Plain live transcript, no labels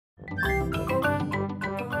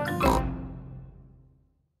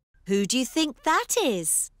Who do you think that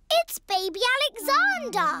is? It's Baby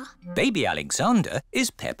Alexander. Baby Alexander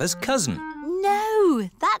is Peppa's cousin. No,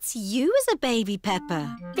 that's you as a baby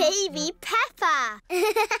Peppa. Baby Peppa.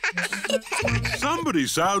 Somebody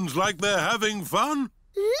sounds like they're having fun.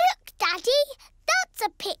 Look, Daddy. That's a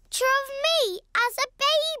picture of me as a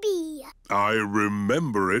baby. I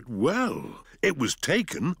remember it well. It was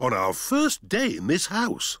taken on our first day in this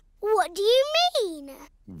house. What do you mean?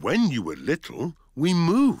 When you were little, we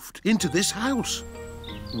moved into this house.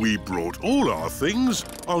 We brought all our things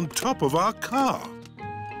on top of our car.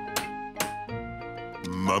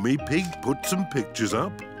 Mummy Pig put some pictures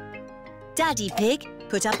up. Daddy Pig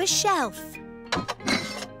put up a shelf.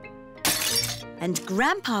 And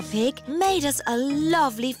Grandpa Pig made us a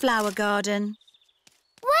lovely flower garden.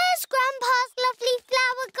 Where's Grandpa's lovely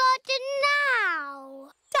flower garden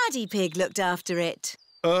now? Daddy Pig looked after it.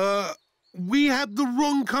 We had the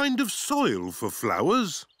wrong kind of soil for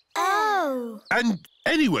flowers. Oh. And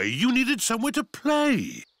anyway, you needed somewhere to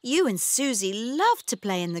play. You and Susie loved to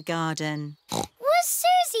play in the garden. Was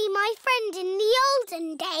Susie my friend in the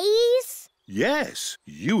olden days? Yes,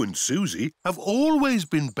 you and Susie have always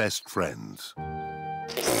been best friends. In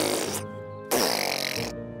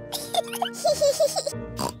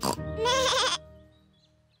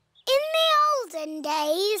the olden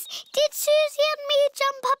days, did Susie and me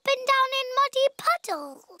jump up and down in muddy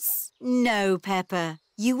puddles? No, Peppa.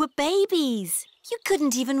 You were babies. You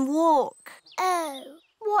couldn't even walk. Oh,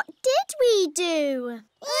 what did we do?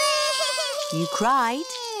 You cried.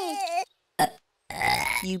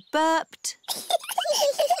 You burped.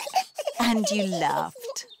 And you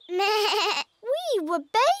laughed. We were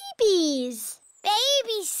babies.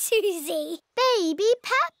 Baby Susie. Baby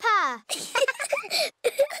Peppa.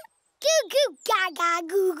 Goo goo gaga,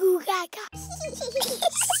 goo goo gaga.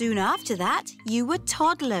 Soon after that, you were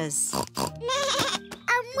toddlers.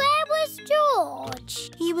 And where was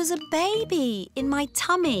George? He was a baby in my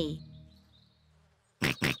tummy.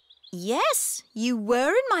 Yes, you were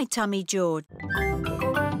in my tummy, George.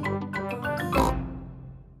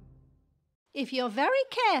 If you're very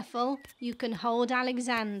careful, you can hold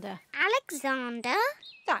Alexander. Alexander?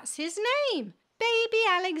 That's his name, Baby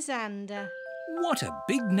Alexander. What a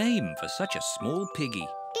big name for such a small piggy.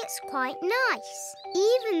 It's quite nice,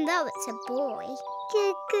 even though it's a boy.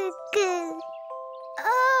 Goo, goo, goo.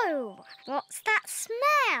 Oh, what's that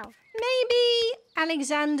smell? Maybe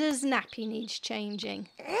Alexander's nappy needs changing.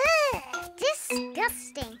 Ugh,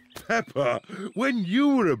 disgusting. Peppa, when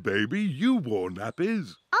you were a baby, you wore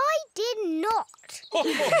nappies. I did not.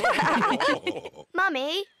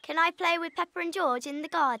 Mummy, can I play with Peppa and George in the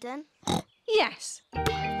garden? Yes.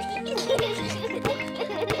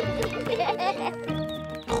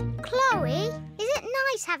 Chloe, is it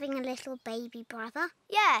nice having a little baby brother?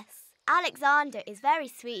 Yes, Alexander is very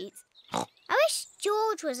sweet. I wish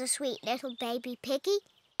George was a sweet little baby piggy.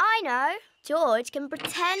 I know. George can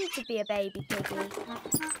pretend to be a baby piggy.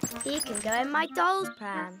 He can go in my doll's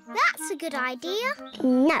pram. That's a good idea.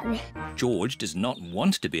 No. George does not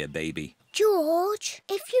want to be a baby. George,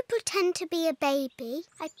 if you pretend to be a baby,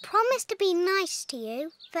 I promise to be nice to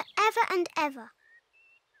you forever and ever.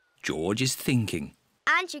 George is thinking.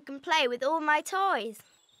 And you can play with all my toys.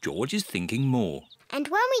 George is thinking more. And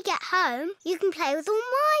when we get home, you can play with all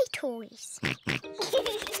my toys.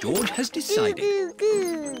 George has decided. Goo,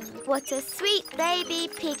 goo, goo. What a sweet baby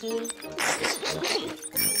piggy.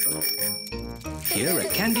 Here are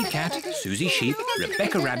Candy Cat, Susie Sheep,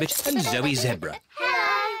 Rebecca Rabbit and Zoe Zebra. Hello.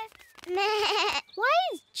 Why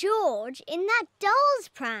is George in that doll's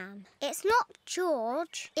pram? It's not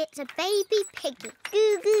George, it's a baby piggy.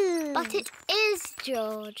 Goo goo. But it is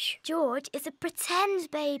George. George is a pretend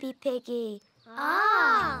baby piggy.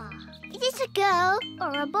 Ah. Is it a girl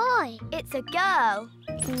or a boy? It's a girl.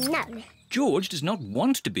 No. George does not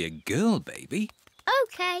want to be a girl baby.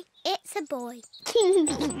 OK, it's a boy.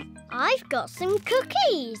 I've got some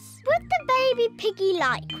cookies. Would the baby piggy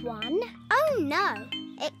like one? Oh, no.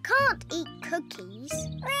 It can't eat cookies.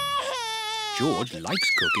 George likes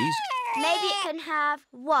cookies. Maybe it can have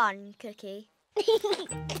one cookie.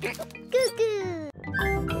 Goo-goo.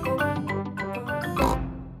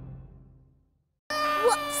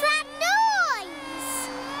 What's that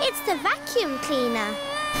noise? It's the vacuum cleaner.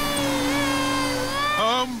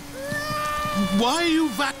 Why are you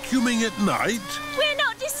vacuuming at night? We're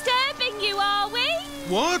not disturbing you, are we?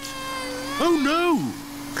 What? Oh, no.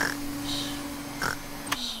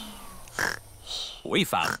 We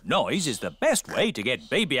found noise is the best way to get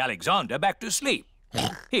baby Alexander back to sleep.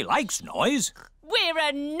 He likes noise. We're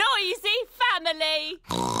a noisy family.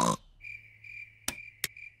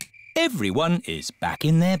 Everyone is back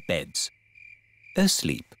in their beds,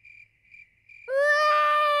 asleep.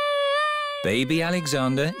 Baby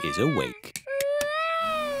Alexander is awake.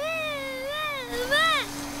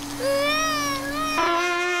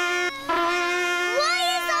 Why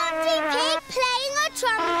is Auntie Pig playing a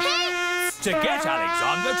trumpet? To get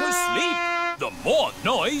Alexander to sleep. The more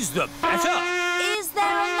noise, the better. Is there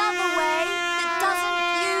another way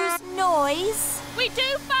that doesn't use noise? We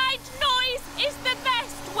do find noise is the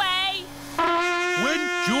best way. When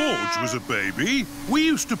George was a baby, we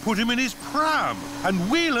used to put him in his pram and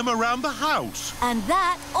wheel him around the house. And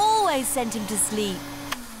that always sent him to sleep.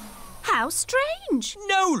 How strange.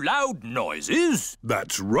 No loud noises.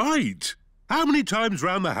 That's right. How many times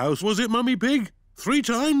round the house was it, Mummy Pig? 3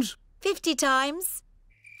 times? 50 times.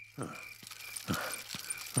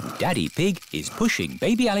 Daddy Pig is pushing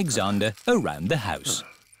baby Alexander around the house.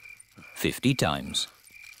 50 times.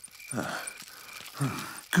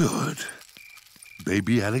 Good.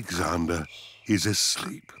 Baby Alexander is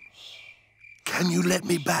asleep. Can you let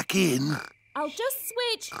me back in? I'll just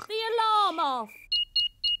switch the alarm off.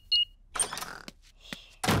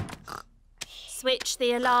 Switch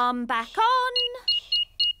the alarm back on.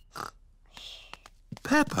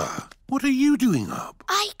 Peppa, what are you doing up?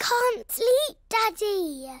 I can't sleep,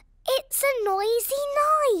 Daddy. It's a noisy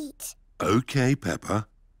night. OK, Peppa.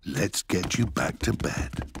 Let's get you back to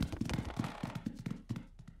bed.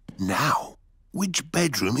 Now, which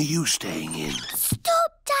bedroom are you staying in?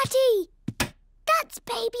 Stop, Daddy. That's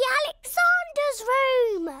baby Alexander's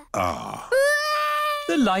room. Ah.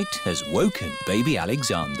 The light has woken baby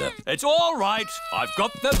Alexander. It's all right. I've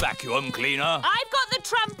got the vacuum cleaner. I've got the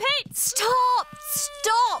trumpet. Stop!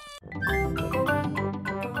 Stop!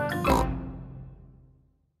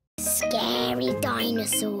 Scary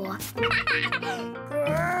dinosaur.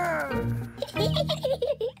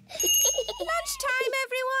 Lunchtime,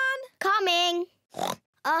 everyone. Coming.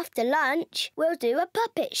 After lunch, we'll do a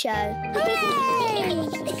puppet show.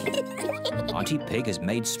 Auntie Pig has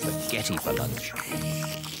made spaghetti for lunch.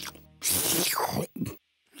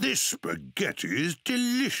 This spaghetti is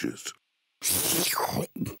delicious.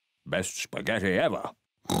 Best spaghetti ever.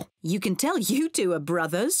 You can tell you two are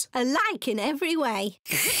brothers. Alike in every way.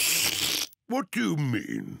 What do you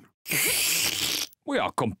mean? We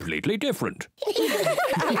are completely different.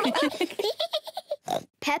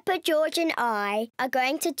 Peppa, George and I are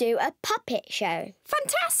going to do a puppet show.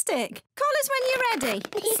 Fantastic. Call us when you're ready.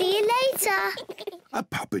 See you later. A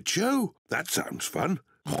puppet show? That sounds fun.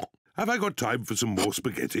 Have I got time for some more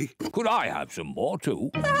spaghetti? Could I have some more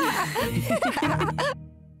too?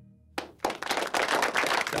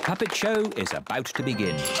 The puppet show is about to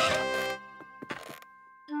begin.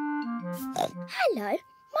 Hello,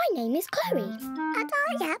 my name is Chloe. And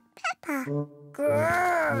I am Peppa.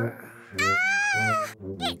 Grrr. Ah!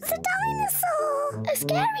 It's a dinosaur! A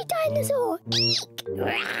scary dinosaur! Eek!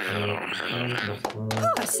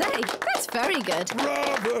 Oh, I say, that's very good.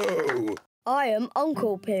 Bravo! I am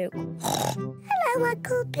Uncle Pig. Hello,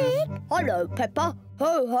 Uncle Pig. Hello, Peppa.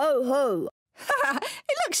 Ho, ho, ho.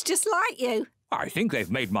 It looks just like you. I think they've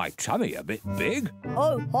made my tummy a bit big.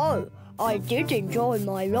 Ho, ho. I did enjoy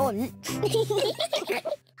my lunch.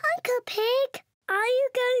 Uncle Pig, are you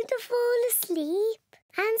going to fall asleep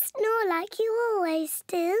and snore like you always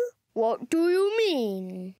do? What do you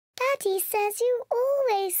mean? Daddy says you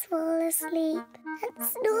always fall asleep and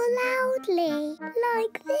snore loudly,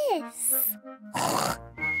 like this.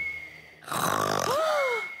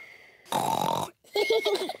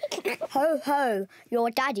 Ho, ho.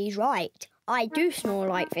 Your daddy's right. I do snore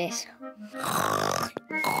like this.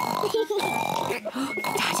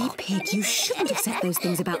 Daddy Pig, you shouldn't have said those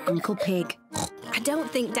things about Uncle Pig. I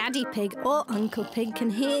don't think Daddy Pig or Uncle Pig can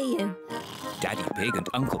hear you. Daddy Pig and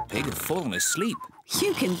Uncle Pig have fallen asleep.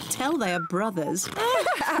 You can tell they are brothers.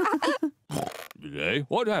 Did they?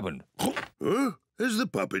 What happened? Huh? Has the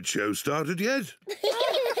puppet show started yet?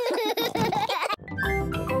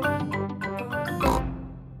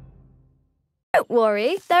 Don't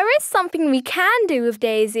worry, there is something we can do with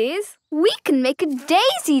daisies. We can make a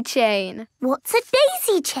daisy chain. What's a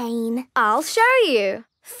daisy chain? I'll show you.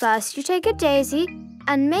 First you take a daisy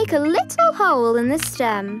and make a little hole in the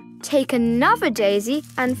stem. Take another daisy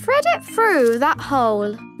and thread it through that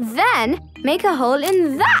hole. Then make a hole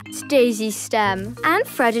in that daisy stem and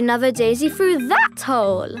thread another daisy through that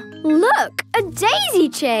hole. Look, a daisy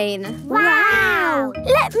chain. Wow!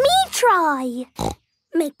 Let me try.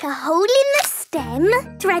 Make a hole in the stem,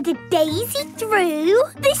 thread a daisy through.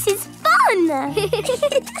 This is fun!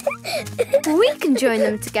 We can join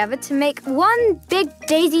them together to make one big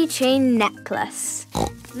daisy chain necklace.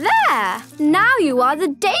 There! Now you are the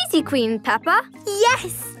Daisy Queen, Peppa.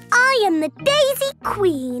 Yes! I am the Daisy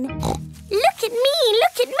Queen. Look at me,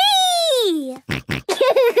 look at me!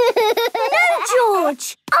 No,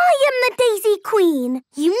 George, I am the Daisy Queen.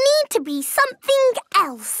 You need to be something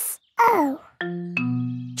else. Oh.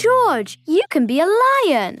 George, you can be a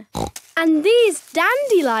lion. And these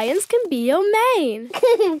dandelions can be your mane.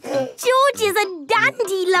 George is a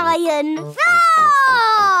dandelion.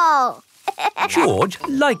 Roar! George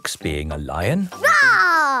likes being a lion.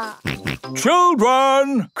 Roar!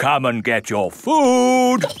 Children, come and get your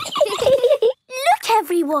food. Look,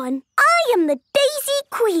 everyone. I am the Daisy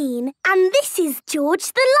Queen, and this is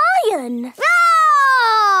George the Lion.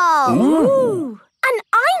 Roar! Ooh. And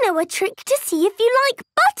I know a trick to see if you like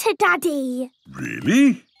butter, Daddy.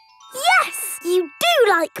 Really? Yes, you do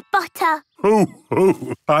like butter. Oh,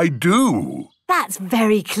 I do. That's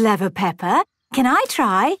very clever, Peppa. Can I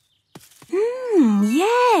try?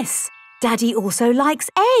 Yes. Daddy also likes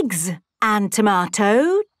eggs and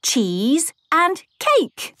tomato, cheese and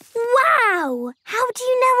cake. Wow! How do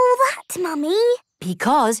you know all that, Mummy?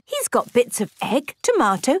 Because he's got bits of egg,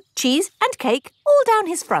 tomato, cheese and cake all down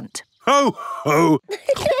his front. Ho, ho.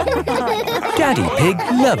 Daddy Pig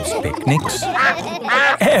loves picnics.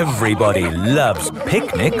 Everybody loves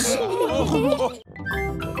picnics.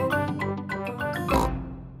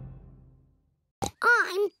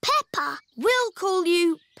 I'm Peppa. We'll call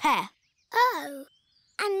you Pe. Oh.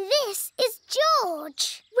 And this is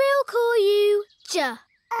George. We'll call you J.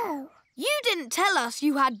 Oh. You didn't tell us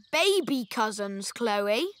you had baby cousins,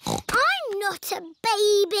 Chloe. I'm not a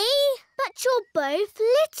baby. But you're both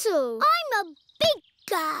little. I'm a big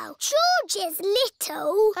girl. George is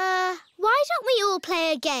little. Why don't we all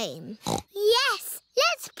play a game? Yes,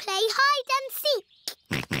 let's play hide and seek.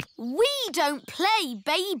 We don't play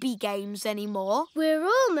baby games anymore. We're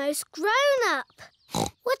almost grown up.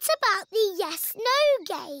 What about the yes-no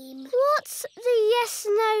game? What's the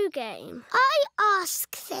yes-no game? I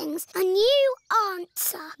ask things and you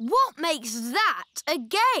answer. What makes that a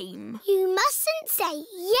game? You mustn't say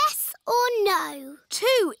yes or no.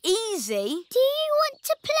 Too easy. Do you want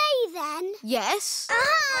to play then? Yes.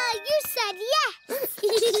 Ah, you said yes.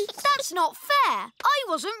 That's not fair. I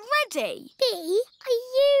wasn't ready. B, are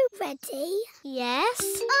you ready? Yes.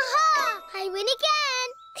 Aha! I win again.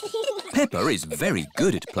 Peppa is very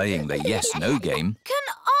good at playing the yes-no game. Can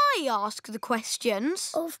I ask the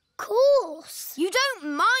questions? Of course. You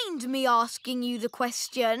don't mind me asking you the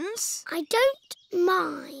questions? I don't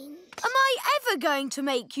mind. Am I ever going to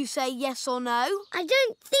make you say yes or no? I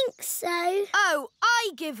don't think so. Oh,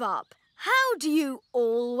 I give up. How do you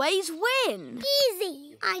always win?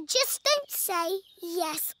 Easy. I just don't say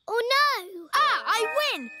yes or no. Ah, I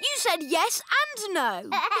win. You said yes and no.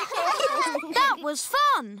 That was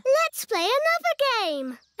fun. Let's play another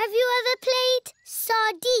game. Have you ever played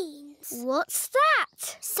sardines? What's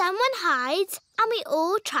that? Someone hides and we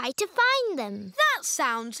all try to find them. That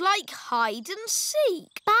sounds like hide and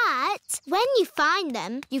seek. But when you find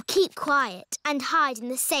them, you keep quiet and hide in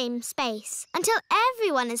the same space until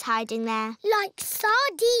everyone is hiding there. Like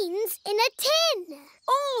sardines in a tin.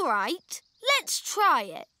 All right, let's try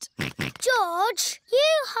it. George,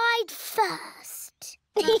 you hide first.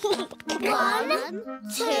 1,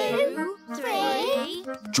 2, 3.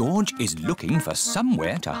 George is looking for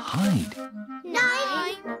somewhere to hide. 9,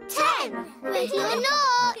 10. Ready or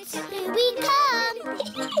not, here we come.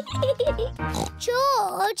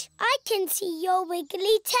 George, I can see your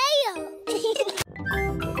wiggly tail.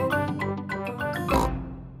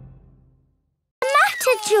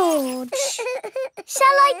 George, shall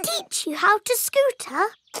I teach you how to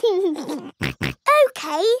scooter? OK,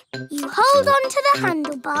 you hold on to the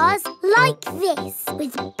handlebars like this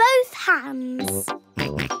with both hands.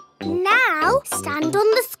 Now stand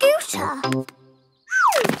on the scooter.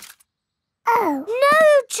 Oh. No,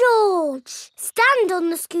 George. Stand on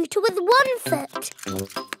the scooter with one foot.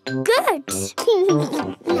 Good.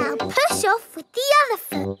 Now push off with the other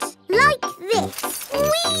foot, like this. Whee!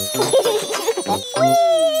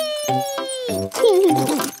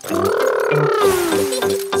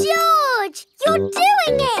 George, you're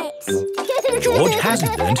doing it! George has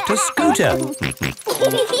learned to scooter.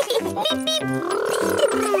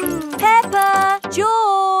 Peppa!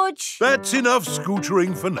 George! That's enough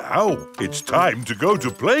scootering for now. It's time to go to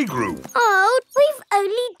playgroup. Oh, we've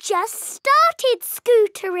only just started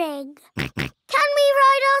scootering. Can we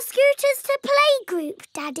ride our scooters to playgroup,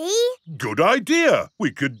 Daddy? Good idea.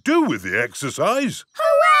 We could do with the exercise.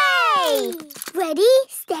 Hooray! Ready,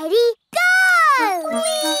 steady, go!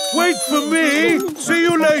 Wait for me. See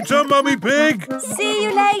you later, Mummy Pig. See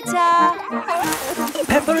you later.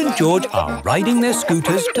 Peppa and George are riding their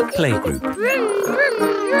scooters to playgroup. Vroom, vroom,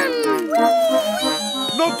 vroom.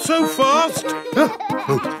 not so fast. Come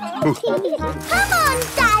on,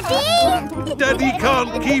 Daddy! Daddy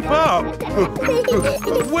can't keep up.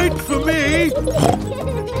 Wait for me.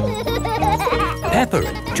 Peppa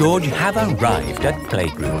and George have arrived at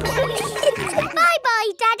playgroup.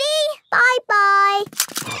 Bye-bye, Daddy. Bye-bye.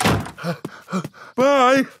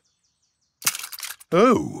 Bye.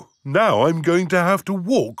 Oh, now I'm going to have to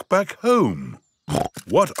walk back home.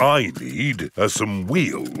 What I need are some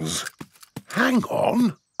wheels. Hang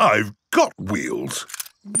on, I've got wheels.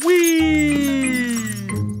 Whee!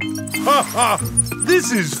 Ha ha!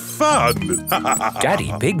 This is fun!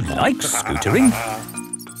 Daddy Pig likes scootering.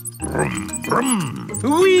 Brum, brum.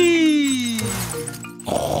 Whee!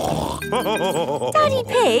 Daddy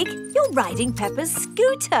Pig, you're riding Peppa's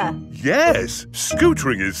scooter. Yes,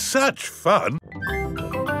 scootering is such fun.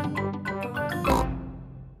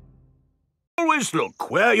 Always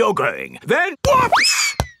look where you're going. Then,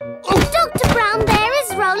 whoops! Dr. Brown Bear is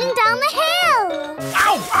rolling down the hill.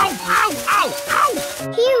 Ow, ow, ow, ow, ow!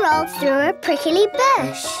 He rolled through a prickly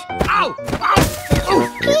bush. Ow, ow, ow!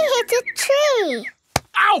 He hit a tree.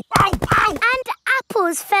 Ow, ow, ow! And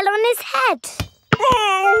apples fell on his head.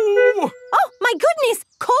 Oh! Oh, my goodness!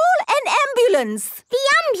 Call an ambulance! The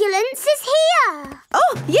ambulance is here.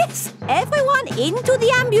 Oh, yes! Everyone into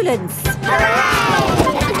the ambulance!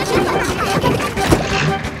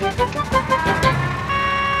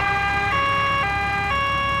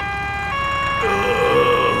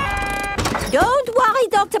 Don't worry,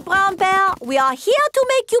 Dr. Brown Bear. We are here to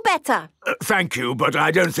make you better. Thank you, but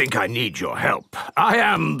I don't think I need your help. I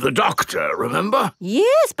am the doctor, remember?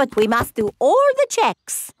 Yes, but we must do all the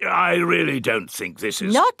checks. I really don't think this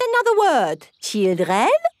is... Not another word. Children,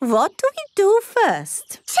 what do we do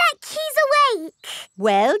first? Check he's awake.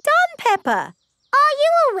 Well done, Peppa. Are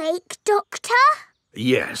you awake, Doctor?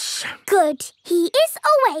 Yes. Good. He is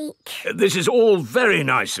awake. This is all very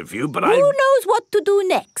nice of you, but Who knows what to do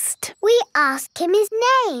next? We ask him his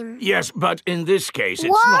name. Yes, but in this case it's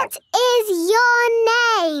What is your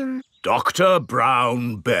name? Dr.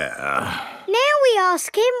 Brown Bear. Now we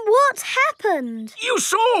ask him what happened. You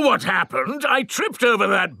saw what happened. I tripped over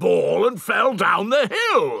that ball and fell down the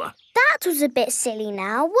hill. That was a bit silly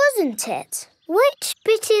now, wasn't it? Which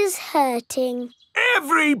bit is hurting?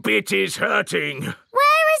 Every bit is hurting.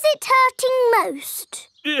 Where is it hurting most?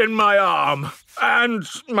 In my arm, and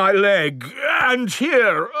my leg, and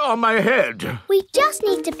here on my head. We just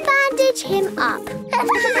need to bandage him up.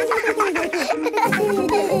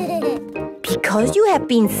 Because you have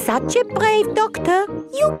been such a brave doctor,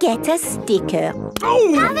 you get a sticker.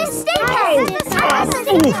 Oh! Have a sticker! Have a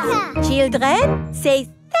sticker! Children, say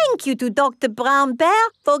thank you to Dr. Brown Bear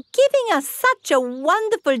for giving us such a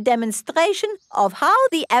wonderful demonstration of how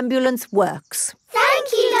the ambulance works.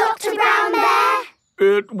 Thank you, Dr. Brown Bear.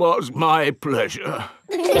 It was my pleasure.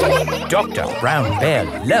 Dr. Brown Bear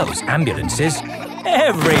loves ambulances.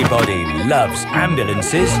 Everybody loves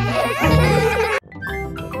ambulances.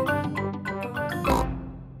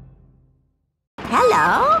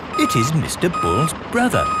 Hello? It is Mr. Bull's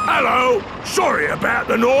brother. Hello. Sorry about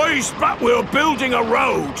the noise, but we're building a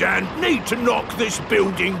road and need to knock this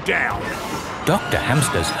building down. Dr.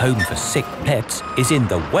 Hamster's home for sick pets is in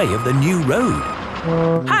the way of the new road.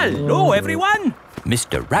 Hello, everyone.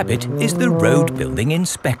 Mr. Rabbit is the road building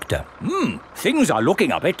inspector. Things are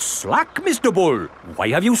looking a bit slack, Mr. Bull. Why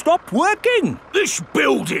have you stopped working? This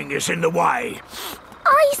building is in the way.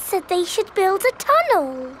 I said they should build a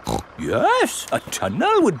tunnel. Yes, a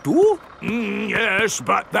tunnel would do. Yes,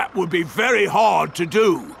 but that would be very hard to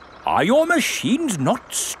do. Are your machines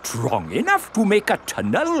not strong enough to make a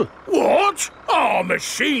tunnel? What? Our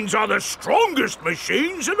machines are the strongest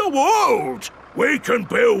machines in the world. We can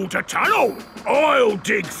build a tunnel. I'll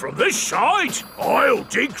dig from this side, I'll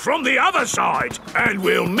dig from the other side, and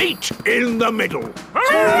we'll meet in the middle.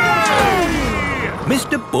 Hooray!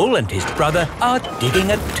 Mr. Bull and his brother are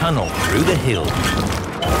digging a tunnel through the hill.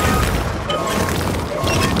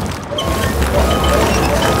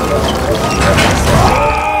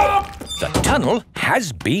 The tunnel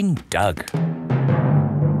has been dug.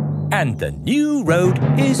 And the new road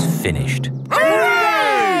is finished. Hooray!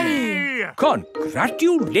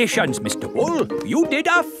 Congratulations, Mr. Bull. You did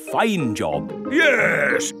a fine job.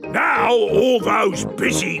 Yes. Now all those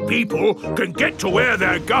busy people can get to where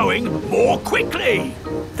they're going more quickly.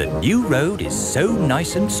 The new road is so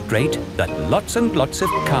nice and straight that lots and lots of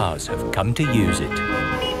cars have come to use it.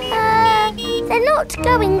 They're not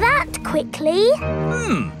going that quickly.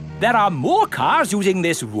 There are more cars using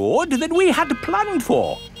this road than we had planned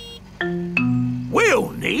for.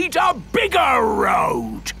 We'll need a bigger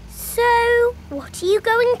road. So, what are you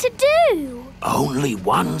going to do? only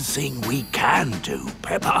one thing we can do,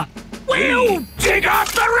 Peppa. We'll dig up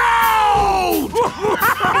the road!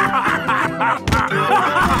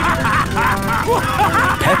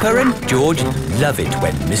 Peppa and George love it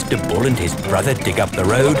when Mr. Bull and his brother dig up the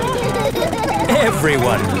road.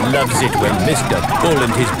 Everyone loves it when Mr. Bull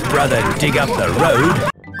and his brother dig up the road.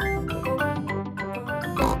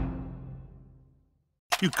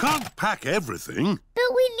 You can't pack everything.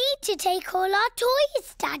 But we need to take all our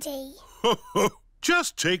toys, Daddy.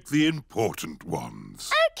 Just take the important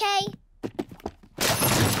ones. OK.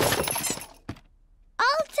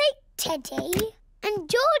 I'll take Teddy, and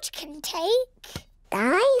George can take...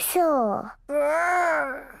 Dinosaur.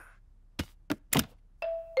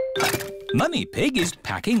 Mummy Pig is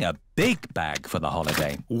packing a big bag for the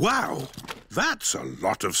holiday. Wow, that's a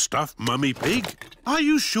lot of stuff, Mummy Pig. Are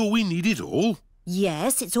you sure we need it all?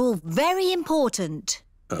 Yes, it's all very important.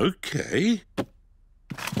 OK.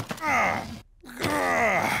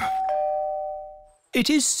 It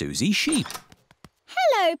is Susie Sheep.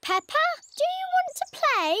 Hello, Peppa. Do you want to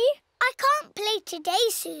play? I can't play today,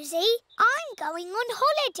 Susie. I'm going on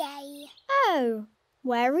holiday. Oh,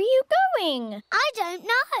 where are you going? I don't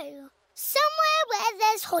know. Somewhere where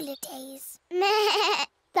there's holidays.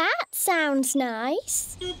 That sounds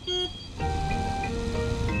nice.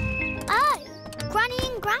 Oh, Granny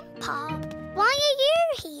and Grandpa. Why are you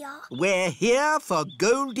here? We're here for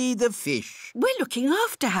Goldie the fish. We're looking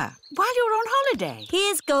after her while you're on holiday.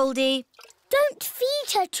 Here's Goldie. Don't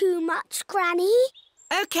feed her too much, Granny.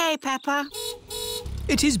 OK, Peppa.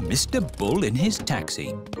 It is Mr. Bull in his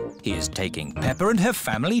taxi. He is taking Peppa and her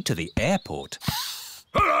family to the airport.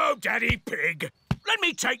 Hello, Daddy Pig. Let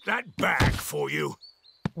me take that bag for you.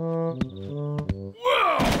 Whoa!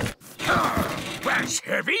 That's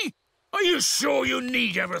heavy. Are you sure you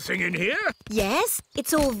need everything in here? Yes,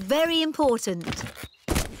 it's all very important.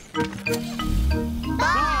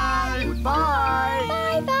 Bye! Bye!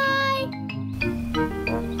 Bye-bye.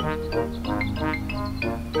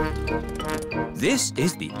 This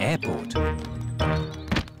is the airport.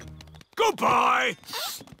 Goodbye.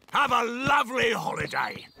 Have a lovely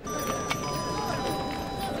holiday.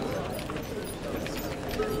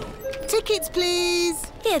 Tickets,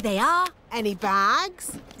 please. Here they are. Any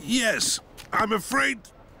bags? Yes, I'm afraid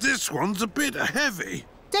this one's a bit heavy.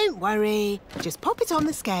 Don't worry. Just pop it on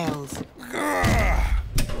the scales.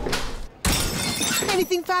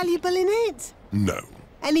 Anything valuable in it? No.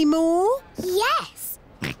 Any more? Yes.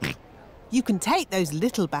 You can take those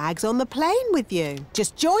little bags on the plane with you.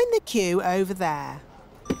 Just join the queue over there.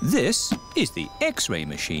 This is the X-ray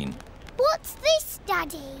machine. What's this,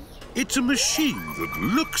 Daddy? It's a machine that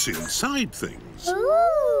looks inside things.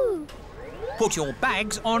 Ooh. Put your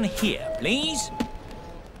bags on here, please.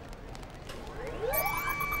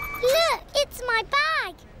 Look, it's my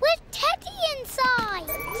bag with Teddy inside.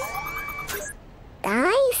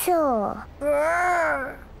 Dinosaur.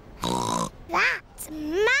 That's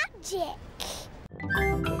magic.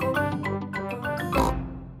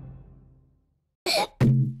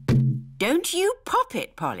 Don't you pop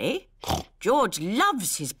it, Polly. George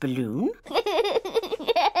loves his balloon.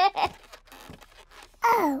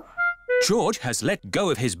 Oh. George has let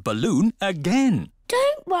go of his balloon again.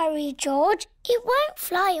 Don't worry, George. It won't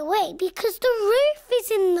fly away because the roof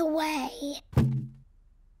is in the way.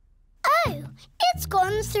 Oh, it's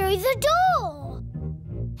gone through the door.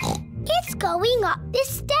 It's going up the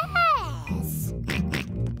stairs.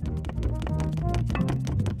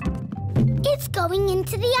 It's going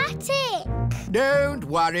into the attic. Don't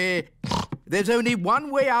worry. There's only one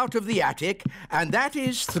way out of the attic, and that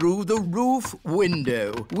is through the roof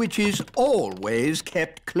window, which is always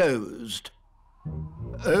kept closed.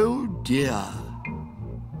 Oh, dear.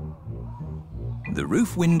 The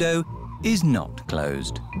roof window is not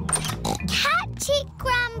closed. Catch it,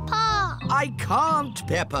 Grandpa. I can't,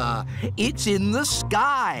 Peppa. It's in the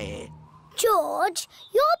sky. George,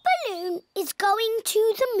 your balloon is going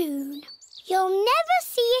to the moon. You'll never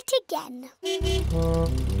see it again.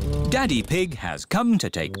 Daddy Pig has come to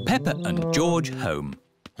take Peppa and George home.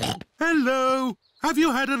 Hello. Have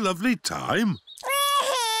you had a lovely time?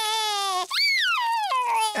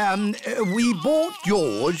 We bought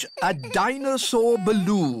George a dinosaur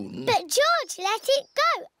balloon. But George let it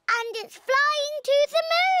go, and it's flying to the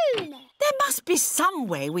moon. There must be some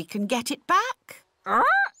way we can get it back.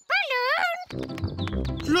 Balloon!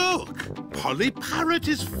 Look! Polly Parrot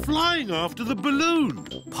is flying after the balloon.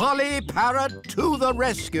 Polly Parrot to the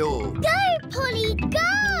rescue. Go, Polly,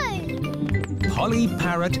 go! Polly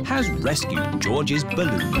Parrot has rescued George's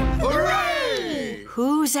balloon. Hooray!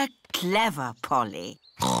 Who's a clever Polly?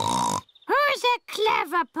 Who's a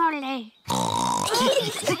clever Polly?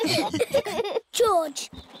 George,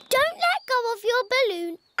 don't let go of your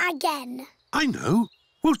balloon again. I know.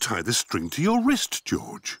 We'll tie the string to your wrist,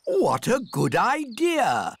 George. What a good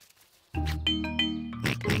idea!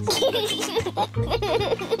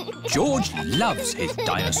 George loves his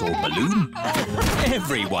dinosaur balloon.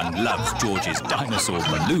 Everyone loves George's dinosaur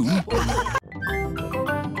balloon.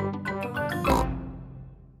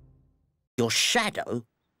 Your shadow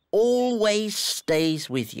always stays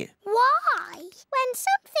with you. Why? When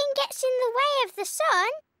something gets in the way of the sun,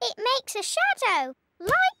 it makes a shadow,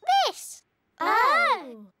 like this.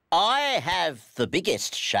 Oh! I have the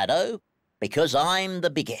biggest shadow because I'm the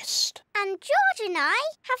biggest. And George and I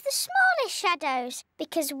have the smallest shadows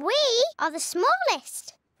because we are the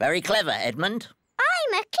smallest. Very clever, Edmund.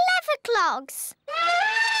 I'm a clever clogs.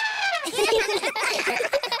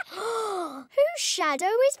 Whose shadow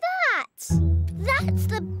is that? That's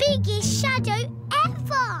the biggest shadow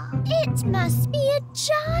ever. It must be a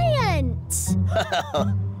giant.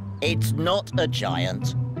 It's not a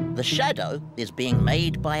giant. The shadow is being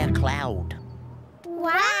made by a cloud.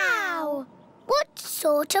 Wow! What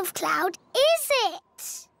sort of cloud is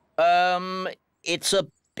it? It's a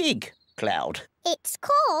big cloud. It's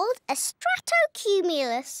called a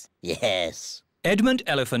stratocumulus. Yes. Edmund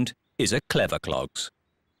Elephant is a clever clogs.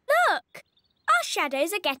 Look! Our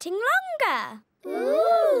shadows are getting longer.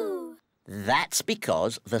 Ooh! That's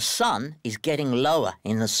because the sun is getting lower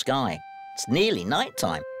in the sky. It's nearly night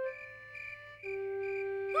time.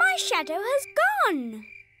 My shadow has gone.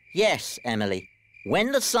 Yes, Emily.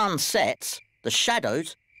 When the sun sets, the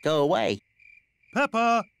shadows go away.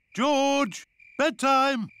 Peppa, George,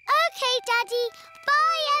 bedtime. OK, Daddy.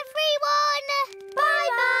 Bye, everyone.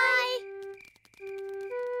 Bye-bye.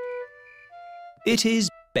 It is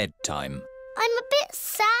bedtime. I'm a bit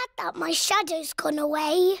sad that my shadow's gone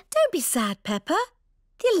away. Don't be sad, Peppa.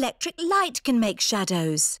 The electric light can make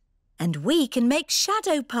shadows. And we can make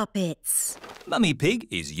shadow puppets. Mummy Pig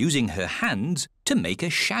is using her hands to make a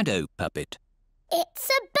shadow puppet. It's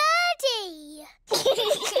a birdie.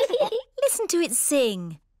 Listen to it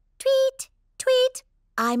sing. Tweet, tweet,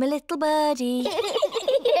 I'm a little birdie.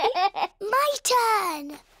 My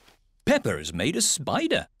turn. Peppa has made a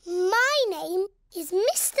spider. My name is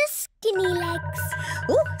Mr. Skinny Legs.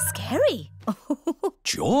 Oh, scary.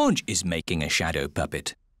 George is making a shadow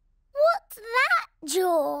puppet. What's that,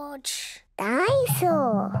 George?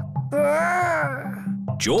 Dinosaur.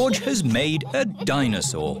 Brrr. George has made a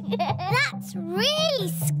dinosaur. That's really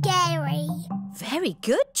scary. Very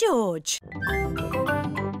good, George.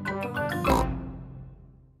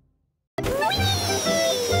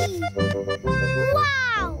 Whee!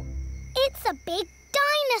 Wow! It's a big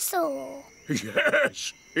dinosaur.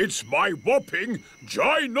 Yes, it's my whopping,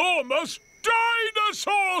 ginormous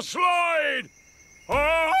dinosaur slide!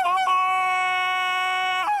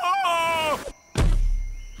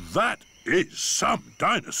 That is some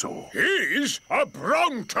dinosaur. He's a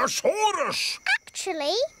brontosaurus.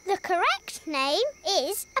 Actually, the correct name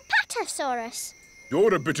is a patasaurus.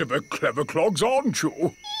 You're a bit of a clever clogs, aren't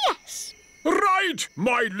you? Yes. Right,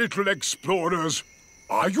 my little explorers.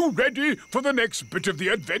 Are you ready for the next bit of the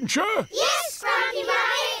adventure? Yes, Granny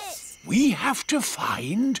Rabbit. We have to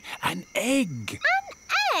find an egg. An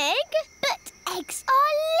egg? But eggs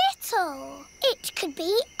are little. It could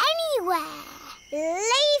be anywhere.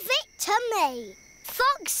 Leave it to me.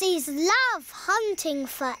 Foxes love hunting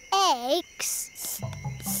for eggs.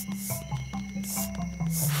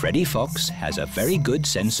 Freddy Fox has a very good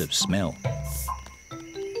sense of smell.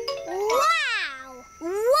 Wow!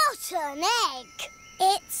 What an egg!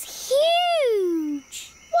 It's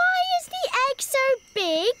huge! Why is the egg so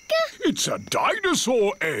big? It's a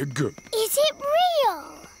dinosaur egg. Is it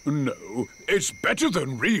real? No, it's better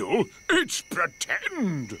than real. It's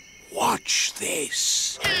pretend. Watch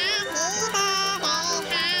this.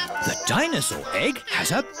 The dinosaur egg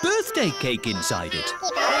has a birthday cake inside it.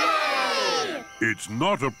 It's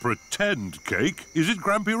not a pretend cake, is it,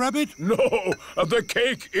 Grampy Rabbit? No, the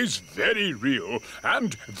cake is very real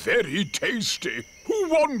and very tasty. Who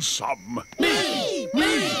wants some? Me!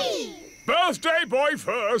 Me! Birthday boy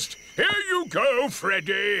first. Here you go,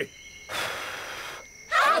 Freddy.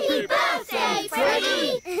 Happy birthday,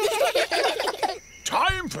 Freddy!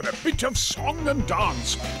 Time for a bit of song and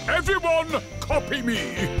dance. Everyone, copy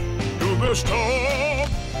me. Do the stomp,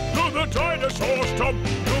 do the dinosaur stomp,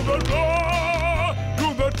 do the roar,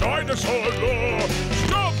 do the dinosaur roar.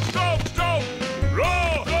 Stomp, stomp, stomp,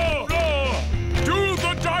 roar, roar, roar. Do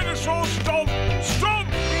the dinosaur stomp, stomp,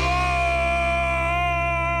 roar.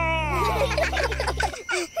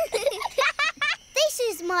 This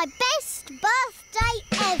is my best birthday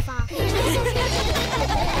ever.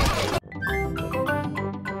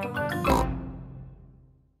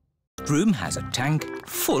 has a tank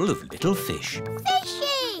full of little fish.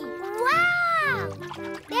 Fishy! Wow!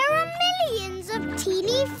 There are millions of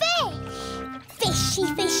teeny fish. Fishy,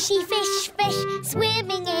 fishy, fish, fish,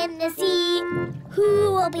 swimming in the sea.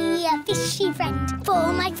 Who will be a fishy friend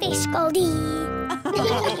for my fish Goldie?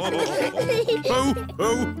 Ho,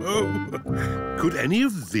 ho, ho! Could any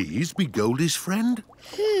of these be Goldie's friend?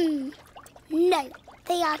 No,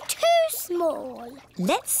 they are too small.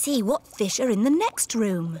 Let's see what fish are in the next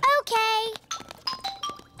room. OK.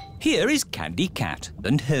 Here is Candy Cat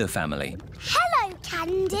and her family. Hello,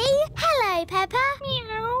 Candy. Hello, Peppa.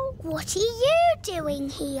 Meow. What are you doing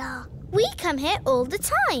here? We come here all the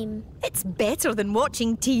time. It's better than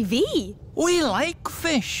watching TV. We like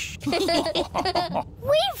fish.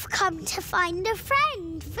 We've come to find a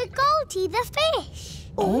friend for Goldie the fish.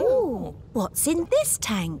 Oh, what's in this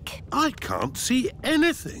tank? I can't see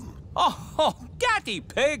anything. Oh, Daddy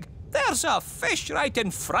Pig, there's a fish right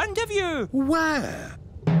in front of you. Where?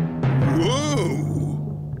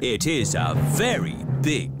 Whoa! It is a very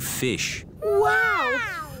big fish. Wow!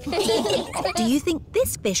 Do you think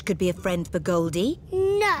this fish could be a friend for Goldie?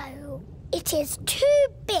 No, it is too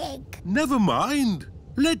big. Never mind.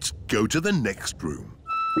 Let's go to the next room.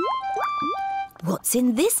 What's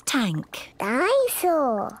in this tank?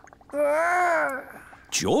 Dinosaur.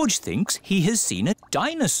 George thinks he has seen a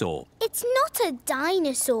dinosaur. It's not a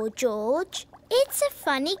dinosaur, George. It's a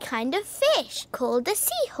funny kind of fish called a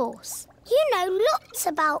seahorse. You know lots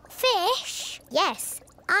about fish. Yes,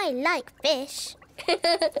 I like fish.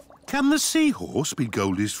 Can the seahorse be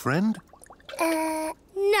Goldie's friend?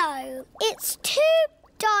 No, it's too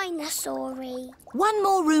dinosaur-y. One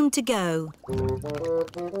more room to go.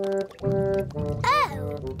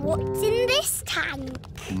 Oh, what's in this tank?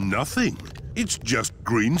 Nothing. It's just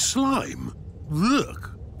green slime.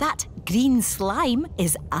 Look. That green slime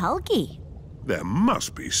is algae. There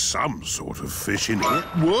must be some sort of fish in here.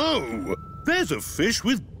 Whoa! There's a fish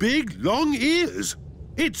with big, long ears.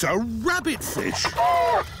 It's a rabbit fish.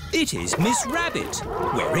 It is Miss Rabbit,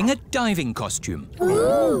 wearing a diving costume.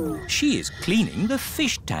 Ooh. She is cleaning the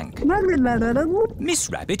fish tank. Miss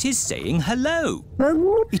Rabbit is saying hello.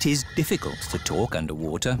 It is difficult to talk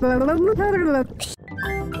underwater.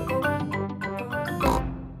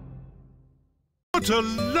 What a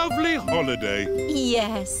lovely holiday.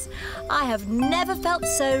 Yes, I have never felt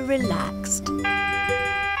so relaxed.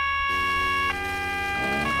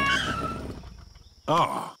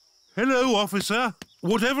 Ah, hello, officer.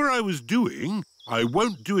 Whatever I was doing, I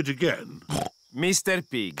won't do it again. Mr.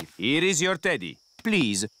 Pig, here is your teddy.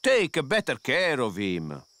 Please, take better care of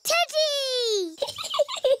him. Teddy!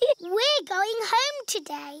 We're going home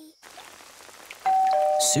today.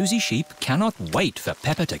 Susie Sheep cannot wait for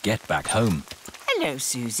Peppa to get back home. Hello,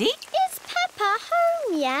 Susie. Is Peppa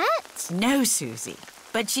home yet? No, Susie,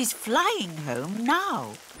 but she's flying home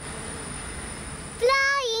now.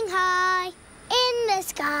 Flying high in the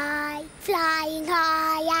sky, flying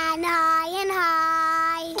high and high and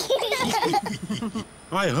high.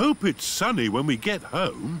 I hope it's sunny when we get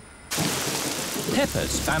home.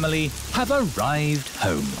 Peppa's family have arrived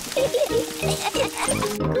home.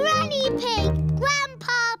 Granny Pig,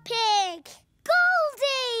 Grandpa Pig,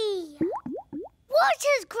 Goldie! What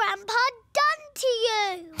has Grandpa done to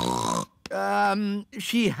you?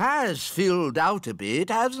 She has filled out a bit,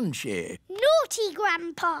 hasn't she? Naughty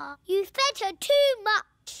Grandpa, you fed her too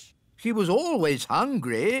much. She was always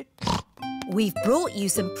hungry. We've brought you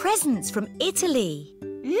some presents from Italy.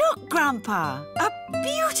 Look, Grandpa, a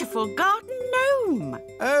beautiful garden gnome.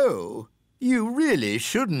 Oh, you really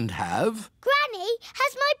shouldn't have. Granny,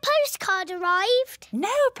 has my postcard arrived?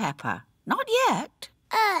 No, Peppa, not yet.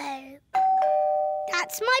 Oh,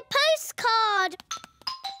 that's my postcard.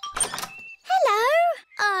 Hello.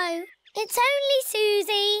 Oh, it's only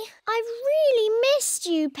Susie. I've really missed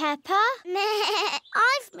you, Peppa.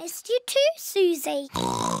 I've missed you too, Susie.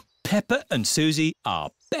 Peppa and Susie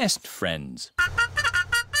are best friends.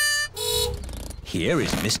 Here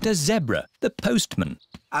is Mr. Zebra, the postman.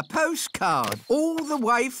 A postcard all the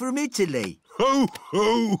way from Italy. Ho,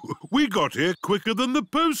 ho! We got here quicker than the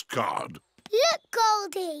postcard. Look,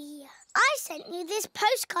 Goldie. I sent you this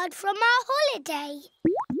postcard from our holiday.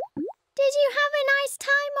 Did you have a nice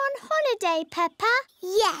time on holiday, Peppa?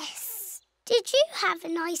 Yes. Did you have a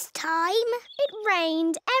nice time? It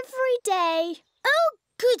rained every day. Oh,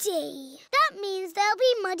 goody. That means there'll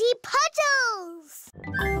be muddy puddles.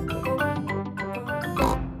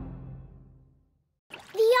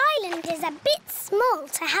 The island is a bit small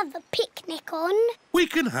to have a picnic on. We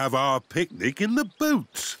can have our picnic in the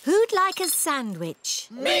boats. Who'd like a sandwich?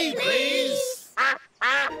 Me, please.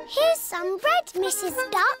 Here's some bread, Mrs.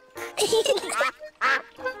 Duck.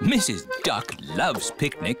 Mrs. Duck loves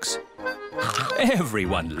picnics.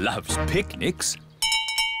 Everyone loves picnics.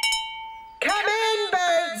 Come in,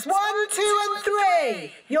 boats. 1, 2 and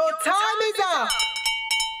 3. Your time is up.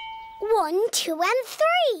 1, 2 and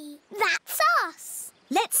 3. That's us.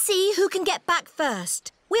 Let's see who can get back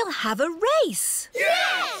first. We'll have a race.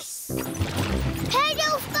 Yes!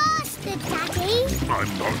 Pedal faster, Daddy.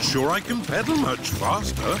 I'm not sure I can pedal much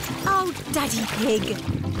faster. Oh, Daddy Pig.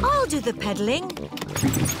 I'll do the pedalling.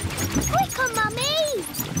 Quicker, Mummy.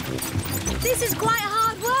 This is quite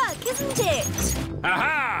hard work, isn't it?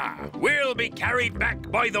 Aha! We'll be carried back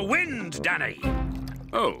by the wind, Danny.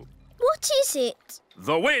 Oh, What is it?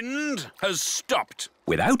 the wind has stopped.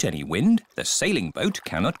 Without any wind, the sailing boat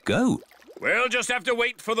cannot go. We'll just have to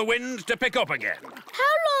wait for the wind to pick up again. How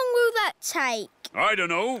long will that take? I don't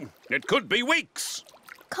know. It could be weeks.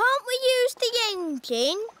 Can't we use the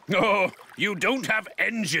engine? Oh, you don't have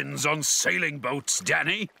engines on sailing boats,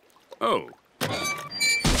 Danny. Oh.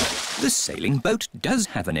 The sailing boat does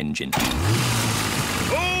have an engine.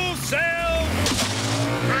 Full sail!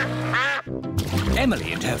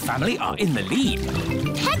 Emily and her family are in the lead.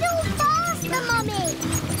 Pedal faster, Mummy.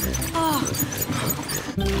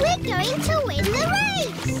 We're going to win the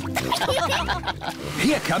race.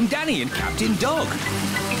 Here come Danny and Captain Dog.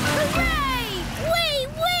 Hooray! We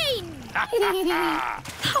win!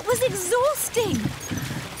 That was exhausting.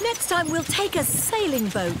 Next time we'll take a sailing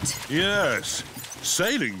boat. Yes,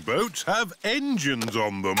 sailing boats have engines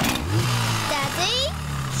on them. Daddy?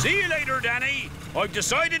 See you later, Danny. I've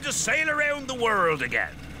decided to sail around the world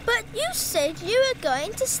again. But you said you were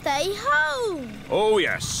going to stay home. Oh,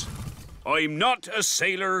 yes. I'm not a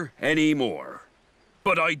sailor anymore.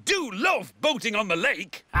 But I do love boating on the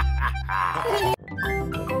lake.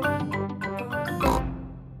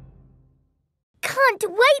 Can't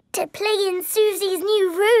wait to play in Susie's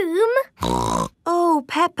new room. Oh,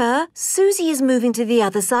 Peppa, Susie is moving to the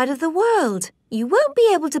other side of the world. You won't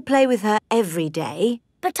be able to play with her every day.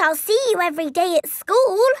 But I'll see you every day at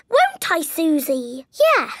school, won't I, Susie?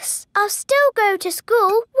 Yes, I'll still go to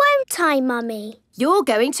school, won't I, Mummy? You're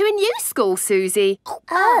going to a new school, Susie.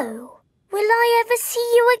 Oh, will I ever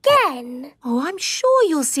see you again? Oh, I'm sure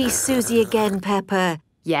you'll see Susie again, Peppa.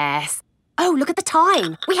 Yes. Oh, look at the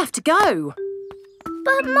time. We have to go.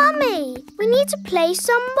 But, Mummy, we need to play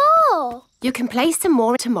some more. You can play some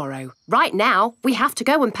more tomorrow. Right now, we have to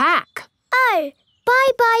go and pack. Oh,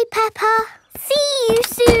 bye-bye, Peppa. See you,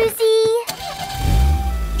 Susie.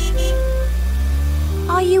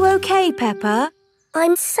 Are you okay, Peppa?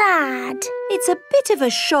 I'm sad. It's a bit of a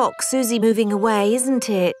shock, Susie moving away, isn't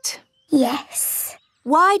it? Yes.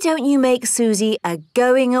 Why don't you make Susie a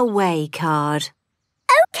going away card?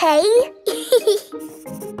 OK.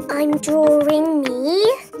 I'm drawing me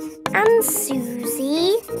and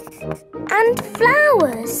Susie and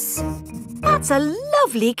flowers. That's a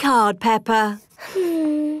lovely card, Peppa.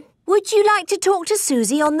 Would you like to talk to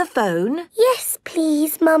Susie on the phone? Yes,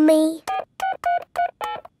 please, Mummy.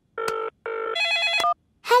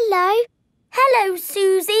 Hello. Hello,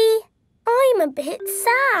 Susie. I'm a bit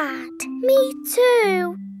sad. Me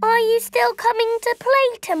too. Are you still coming to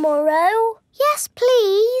play tomorrow? Yes,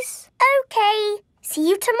 please. OK. See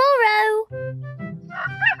you tomorrow.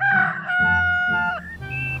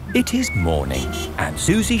 It is morning, and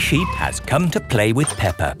Susie Sheep has come to play with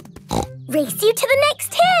Peppa. Race you to the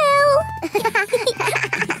next hill.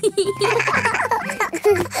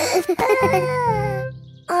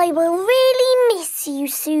 I will really miss you,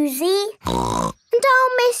 Susie. And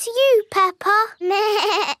I'll miss you, Peppa.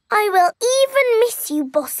 I will even miss you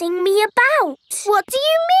bossing me about. What do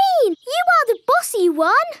you mean? You are the bossy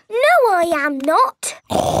one. No, I am not.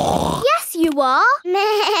 Yes, you are.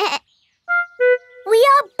 We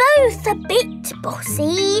are both a bit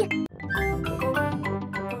bossy.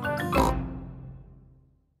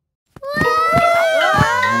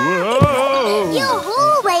 Whoa! Your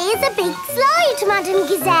hallway is a big slide, Madame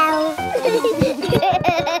Gazelle.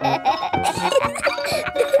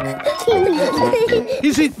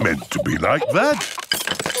 Is it meant to be like that?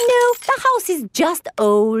 No, the house is just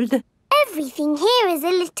old. Everything here is a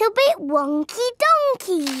little bit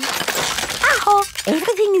wonky-donkey. Oh,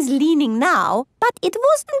 everything is leaning now, but it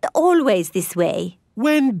wasn't always this way.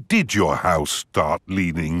 When did your house start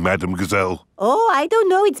leaning, Madame Gazelle? Oh, I don't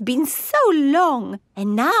know. It's been so long.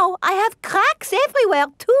 And now I have cracks everywhere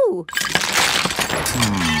too.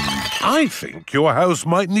 I think your house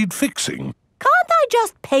might need fixing. Can't I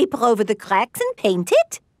just paper over the cracks and paint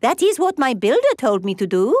it? That is what my builder told me to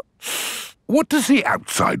do. What does the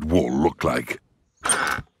outside wall look like?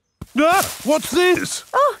 Ah, what's this?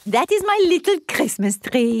 Oh, that is my little Christmas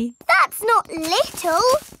tree. That's not little,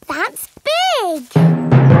 that's big.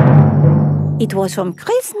 It was from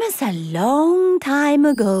Christmas a long time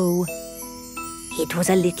ago. It was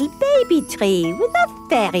a little baby tree with a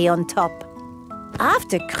fairy on top.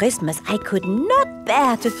 After Christmas, I could not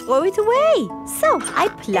bear to throw it away, so I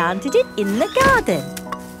planted it in the garden.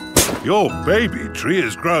 Your baby tree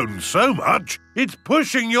has grown so much, it's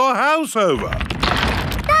pushing your house over.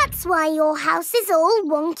 That's why your house is all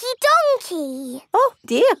wonky-donkey. Oh,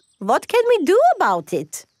 dear. What can we do about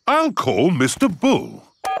it? I'll call Mr. Bull.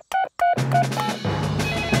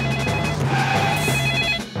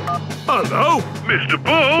 Hello, Mr.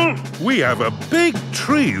 Bull. We have a big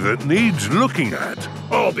tree that needs looking at.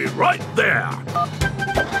 I'll be right there.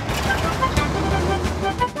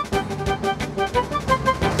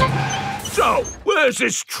 So, where's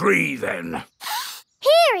this tree then?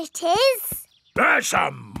 Here it is. That's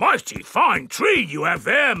a mighty fine tree you have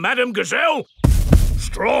there, Madam Gazelle.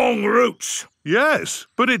 Strong roots. Yes,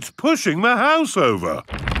 but it's pushing the house over.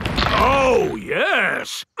 Oh,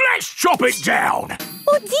 yes. Let's chop it down.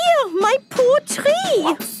 Oh, dear, my poor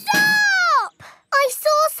tree. Stop! I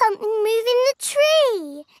saw something move in the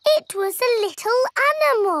tree. It was a little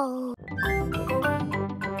animal.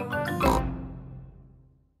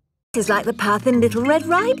 It is like the path in Little Red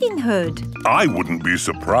Riding Hood. I wouldn't be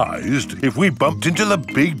surprised if we bumped into the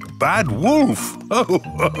big bad wolf.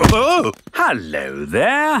 Oh. Hello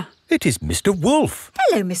there. It is Mr. Wolf.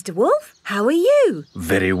 Hello, Mr. Wolf. How are you?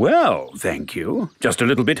 Very well, thank you. Just a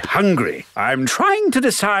little bit hungry. I'm trying to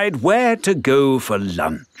decide where to go for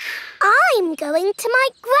lunch. I'm going to my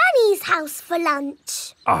granny's house for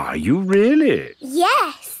lunch. Are you really?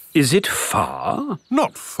 Yes. Is it far?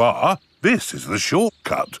 Not far. This is the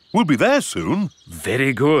shortcut. We'll be there soon.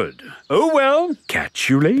 Very good. Oh, well, catch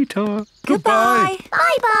you later. Goodbye.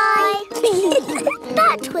 Bye-bye.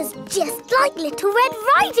 That was just like Little Red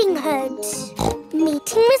Riding Hood.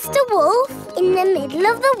 Meeting Mr. Wolf in the middle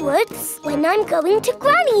of the woods when I'm going to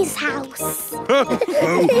Granny's house.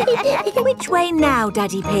 Which way now,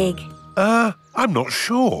 Daddy Pig? I'm not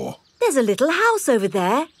sure. There's a little house over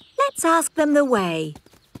there. Let's ask them the way.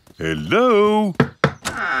 Hello?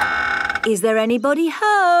 Is there anybody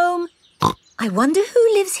home? I wonder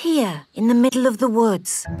who lives here in the middle of the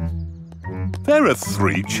woods. There are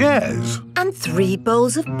 3 chairs. And 3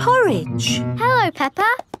 bowls of porridge. Hello, Peppa.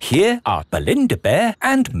 Here are Belinda Bear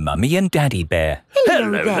and Mummy and Daddy Bear.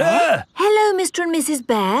 Hello there. Hello, Mr. and Mrs.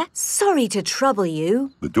 Bear. Sorry to trouble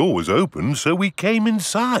you. The door was open, so we came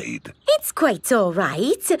inside. It's quite all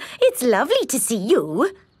right. It's lovely to see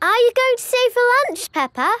you. Are you going to stay for lunch,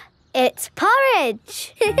 Peppa? It's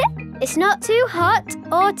porridge. It's not too hot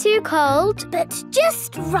or too cold, but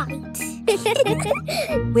just right.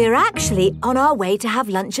 We're actually on our way to have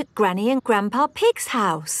lunch at Granny and Grandpa Pig's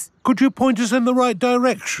house. Could you point us in the right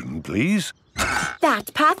direction, please?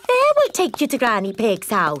 That path there will take you to Granny Pig's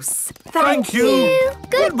house. Thank you.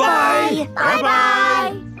 Goodbye.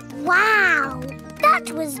 Bye-bye. Wow, that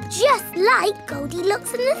was just like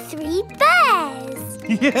Goldilocks and the 3 bears.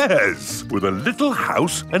 Yes, with a little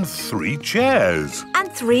house and 3 chairs.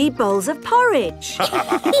 And 3 bowls of porridge. We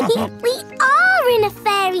are in a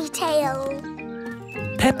fairy tale.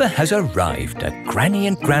 Peppa has arrived at Granny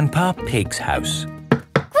and Grandpa Pig's house.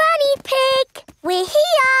 Granny Pig, we're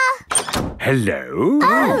here. Hello.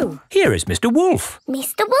 Oh. Here is Mr. Wolf.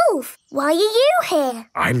 Mr. Wolf, why are you here?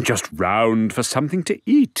 I'm just round for something to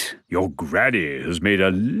eat. Your granny has made a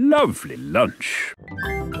lovely lunch.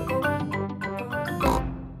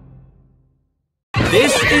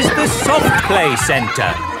 This is the Soft Play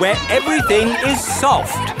Centre, where everything is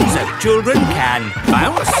soft, so children can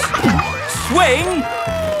bounce, swing,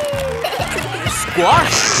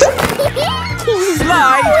 squash,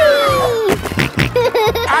 slide,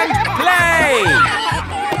 and play.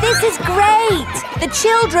 This is great. The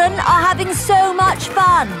children are having so much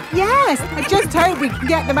fun. Yes, I just hope we can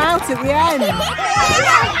get them out at the end.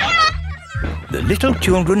 The little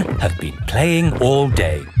children have been playing all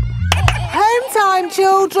day. Home time,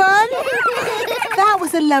 children! That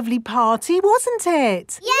was a lovely party, wasn't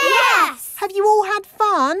it? Yes! Have you all had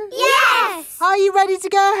fun? Yes! Are you ready to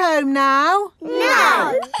go home now?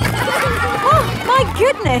 No! Oh, my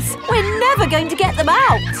goodness! We're never going to get them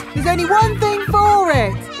out. There's only one thing for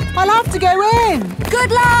it. I'll have to go in.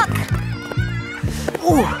 Good luck!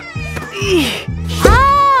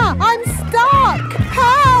 Ah! I'm stuck!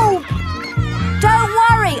 Help! Don't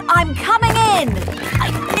worry, I'm coming in.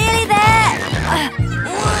 I'm nearly there.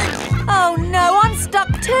 Oh no, I'm stuck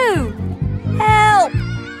too. Help!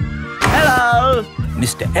 Hello!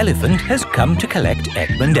 Mr. Elephant has come to collect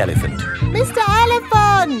Edmund Elephant. Mr.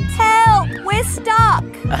 Elephant! Help! We're stuck!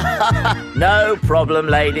 No problem,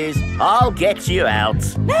 ladies. I'll get you out.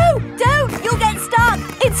 No, don't! You'll get stuck!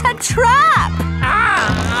 It's a trap!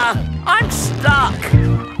 Ah! I'm stuck!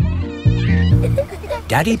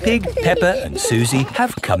 Daddy Pig, Peppa and Susie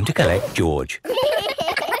have come to collect George.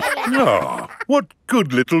 Ah, what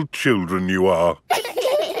good little children you are.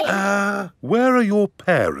 Where are your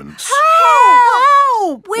parents?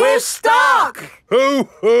 Help! We're stuck! Ho,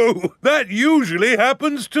 ho! That usually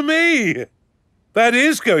happens to me. That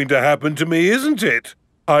is going to happen to me, isn't it?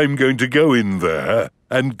 I'm going to go in there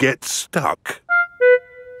and get stuck.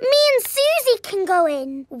 Me and Susie can go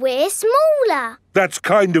in. We're smaller. That's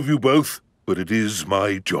kind of you both, but it is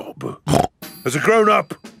my job. As a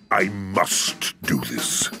grown-up, I must do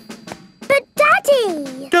this. But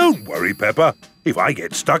Daddy! Don't worry, Peppa. If I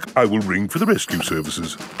get stuck, I will ring for the rescue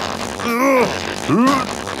services.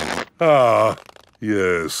 Ah,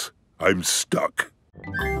 yes, I'm stuck.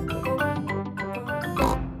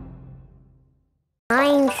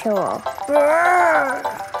 Dinosaur.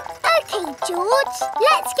 OK, George,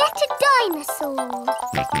 let's get a dinosaur.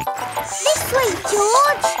 This way,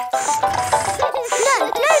 George. No,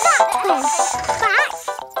 that way. Back,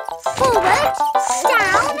 forward,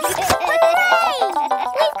 down. Hooray!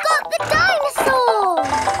 We've got the dinosaur.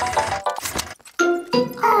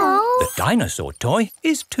 Oh. The dinosaur toy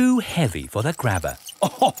is too heavy for the grabber.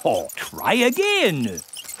 Oh, try again.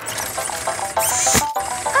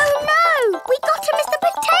 We got a Mr.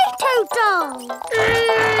 Potato Doll!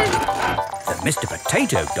 The Mr.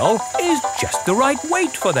 Potato Doll is just the right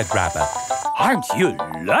weight for the grabber. Aren't you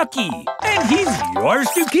lucky? And he's yours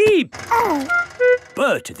to keep. Oh.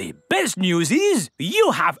 But the best news is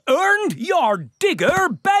you have earned your digger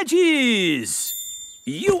badges.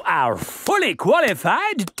 You are fully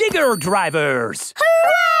qualified digger drivers.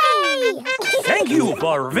 Hooray! Thank you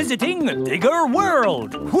for visiting Digger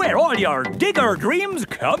World, where all your digger dreams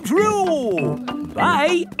come true.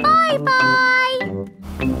 Bye. Bye-bye.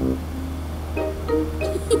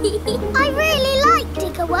 I really like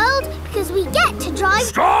Digger World because we get to drive...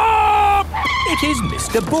 Stop! It is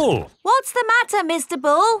Mr. Bull. What's the matter, Mr.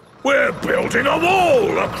 Bull? We're building a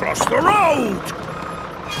wall across the road.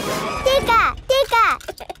 Digger!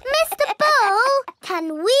 Mr. Bull, can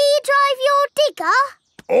we drive your digger?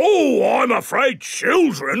 Oh, I'm afraid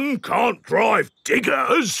children can't drive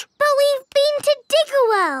diggers. But we've been to Digger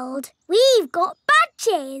World. We've got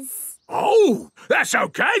badges. Oh, that's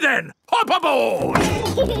OK then. Hop aboard.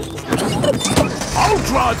 I'll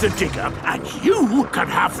drive the digger and you can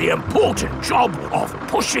have the important job of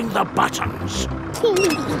pushing the buttons.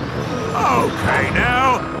 OK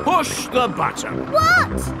now, push the button. What?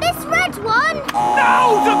 This red one?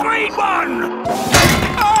 No, the green one!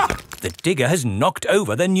 Ah! The digger has knocked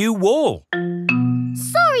over the new wall.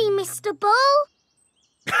 Sorry, Mr. Bull.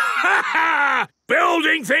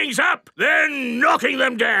 Building things up, then knocking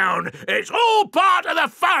them down. It's all part of the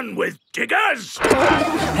fun with diggers.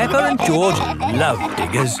 Peppa and George love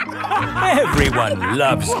diggers. Everyone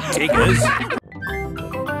loves diggers.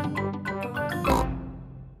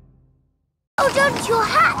 Hold on to your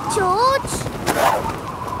hat, George.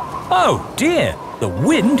 Oh, dear. The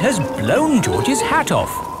wind has blown George's hat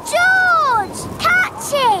off. George!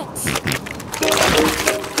 Catch it!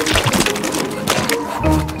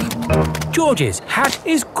 George's hat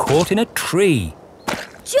is caught in a tree.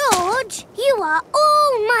 George, you are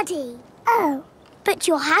all muddy. Oh, but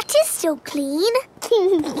your hat is still clean.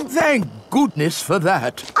 Thank goodness for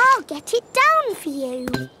that. I'll get it down for you.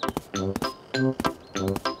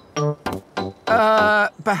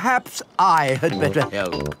 Perhaps I had better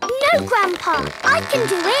help. No, Grandpa, I can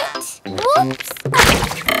do it. Whoops.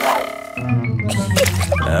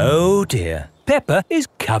 Oh, dear. Peppa is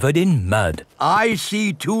covered in mud. I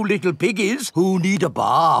see two little piggies who need a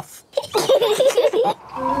bath.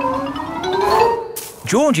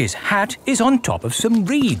 George's hat is on top of some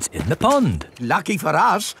reeds in the pond. Lucky for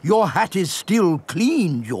us, your hat is still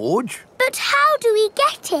clean, George. But how do we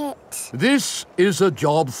get it? This is a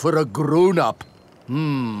job for a grown-up.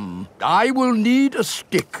 I will need a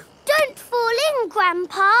stick. Don't fall in,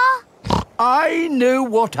 Grandpa. I know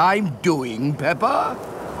what I'm doing, Peppa.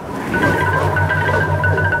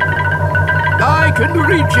 I can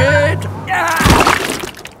reach it.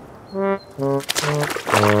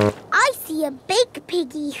 I see a big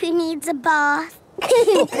piggy who needs a bath.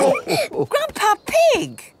 Grandpa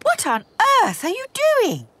Pig, what on earth are you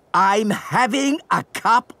doing? I'm having a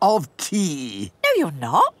cup of tea. No, you're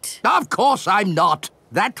not. Of course I'm not.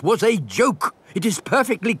 That was a joke. It is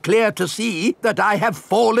perfectly clear to see that I have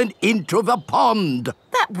fallen into the pond.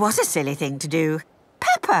 That was a silly thing to do.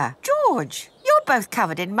 Peppa, George, you're both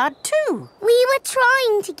covered in mud too. We were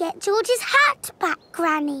trying to get George's hat back,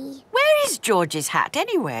 Granny. Where is George's hat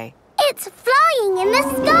anyway? It's flying in the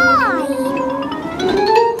sky.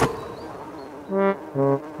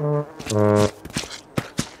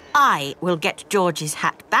 I will get George's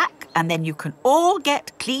hat back and then you can all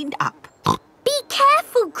get cleaned up. Be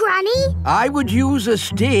careful, Granny. I would use a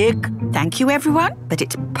stick. Thank you, everyone, but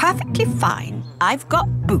it's perfectly fine. I've got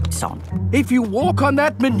boots on. If you walk on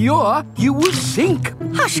that manure, you will sink.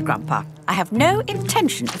 Hush, Grandpa. I have no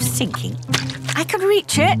intention of sinking. I can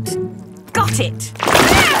reach it. Got it.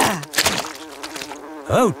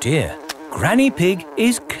 Oh dear, Granny Pig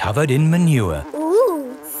is covered in manure.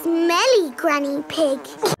 Ooh, smelly Granny Pig.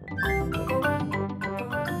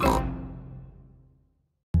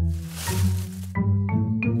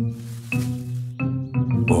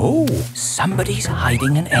 Oh, somebody's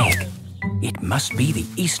hiding an egg. It must be the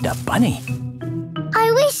Easter Bunny.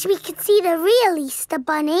 I wish we could see the real Easter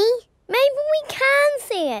Bunny. Maybe we can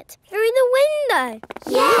see it through the window.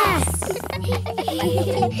 Yes!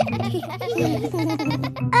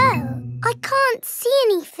 Oh, I can't see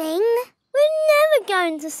anything. We're never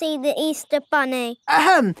going to see the Easter Bunny.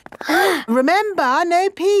 Remember, no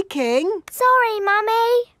peeking. Sorry,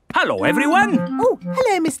 Mummy. Hello, everyone. Oh,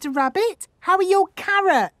 hello, Mr. Rabbit. How are your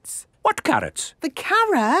carrots? What carrots? The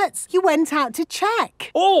carrots? You went out to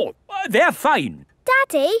check. Oh, they're fine.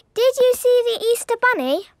 Daddy, did you see the Easter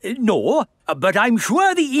Bunny? No, but I'm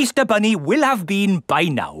sure the Easter Bunny will have been by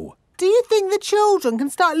now. Do you think the children can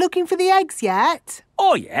start looking for the eggs yet?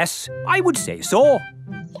 Oh, yes, I would say so.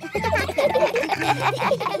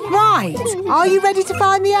 Right. Are you ready to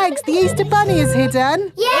find the eggs the Easter Bunny has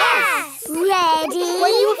hidden? Yes! Ready?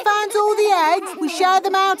 When you have found all the eggs, we share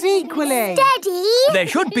them out equally. Steady? There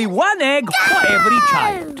should be one egg for every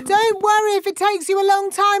child. Don't worry if it takes you a long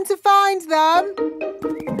time to find them.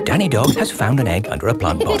 Danny Dog has found an egg under a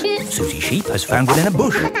plant pot. Susie Sheep has found one in a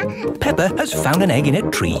bush. Peppa has found an egg in a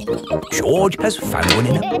tree. George has found one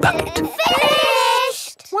in a bucket.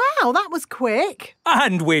 Finished! Wow, that was quick.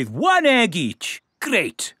 And with one egg each.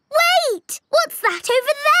 Great. Wait! What's that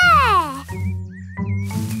over there?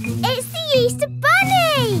 It's the Easter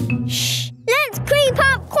Bunny! Shh! Let's creep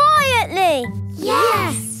up quietly.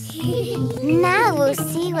 Yes! Now we'll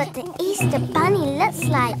see what the Easter Bunny looks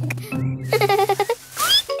like.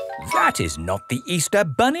 That is not the Easter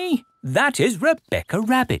Bunny. That is Rebecca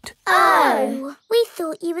Rabbit. Oh! We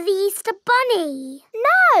thought you were the Easter Bunny.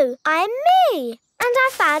 No, I'm me. And I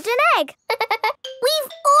found an egg.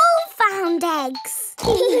 We've all found eggs.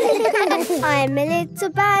 I'm a little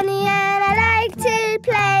bunny and I like to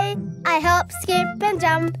play. I hop, skip and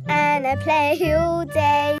jump and I play all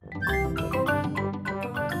day.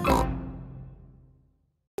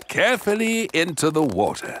 Carefully into the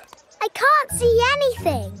water. I can't see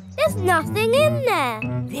anything. There's nothing in there.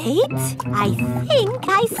 Wait, I think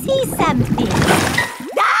I see something.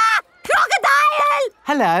 Ah! Crocodile!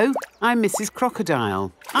 Hello, I'm Mrs.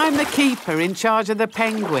 Crocodile. I'm the keeper in charge of the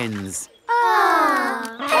penguins. Ah,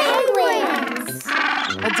 penguins!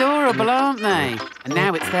 Adorable, aren't they? And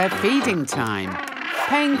now it's their feeding time.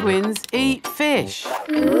 Penguins eat fish.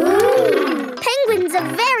 Ooh. Penguins are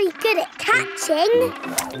very good at catching.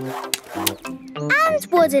 And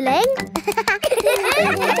waddling.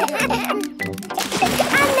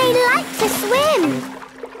 And they like to swim.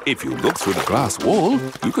 If you look through the glass wall,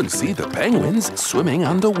 you can see the penguins swimming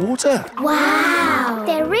underwater. Wow!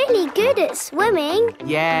 They're really good at swimming.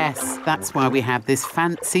 Yes, that's why we have this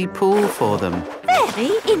fancy pool for them.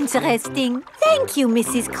 Very interesting. Thank you,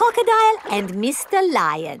 Mrs. Crocodile and Mr.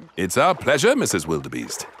 Lion. It's our pleasure, Mrs.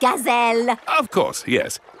 Wildebeest. Gazelle. Of course,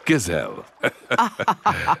 yes. Gazelle.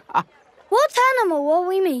 What animal are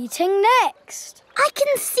we meeting next? I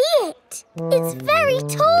can see it. It's very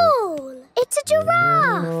tall. It's a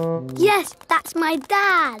giraffe. Yes, that's my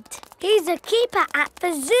dad. He's a keeper at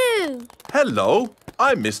the zoo. Hello,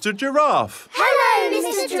 I'm Mr. Giraffe. Hello,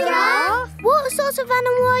 Mr. Giraffe. What sort of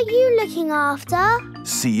animal are you looking after?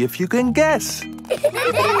 See if you can guess. Look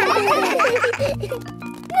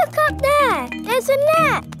up there. There's a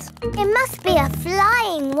net. It must be a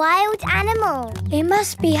flying wild animal. It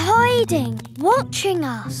must be hiding, watching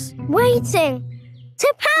us, waiting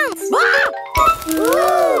to pounce.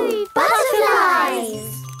 Ooh, butterflies!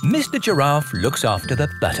 Mr. Giraffe looks after the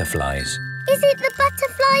butterflies. Is it the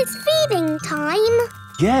butterflies' feeding time?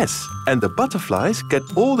 Yes, and the butterflies get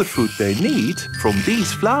all the food they need from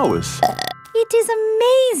these flowers. It is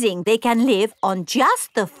amazing they can live on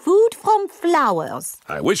just the food from flowers.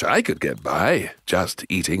 I wish I could get by just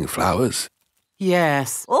eating flowers.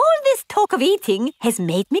 Yes. All this talk of eating has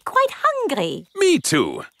made me quite hungry. Me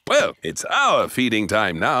too. Well, it's our feeding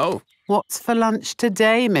time now. What's for lunch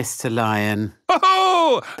today, Mr. Lion?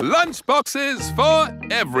 Ho-ho! Lunch boxes for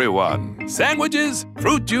everyone. Sandwiches,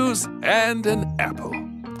 fruit juice, and an apple.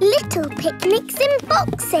 Little picnics in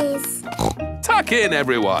boxes. Tuck in,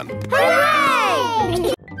 everyone.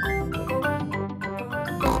 Hooray!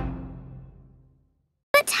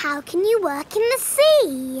 But how can you work in the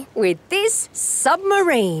sea? With this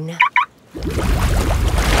submarine.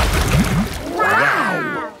 Wow!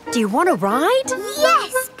 Do you want to ride?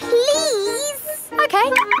 Yes, please! OK,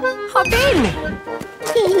 hop in.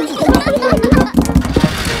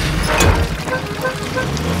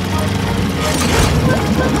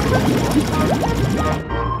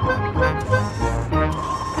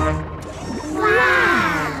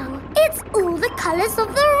 Wow! It's all the colours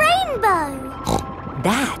of the rainbow.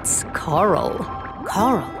 That's coral.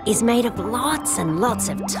 Coral is made of lots and lots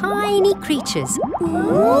of tiny creatures.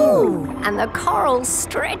 Ooh! And the coral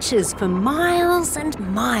stretches for miles and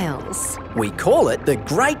miles. We call it the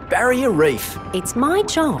Great Barrier Reef. It's my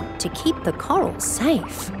job to keep the coral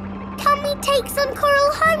safe. Can we take some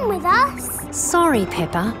coral home with us? Sorry,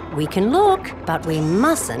 Peppa. We can look, but we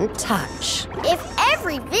mustn't touch. If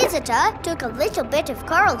every visitor took a little bit of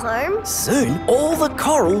coral home, soon all the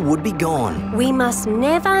coral would be gone. We must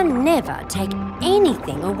never, never take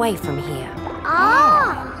anything away from here.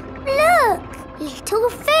 Ah! Look! Little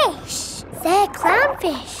fish. They're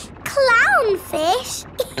clownfish. Clownfish?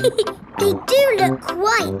 They do look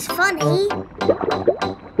quite funny.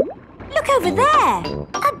 Look over there.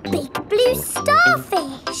 A big blue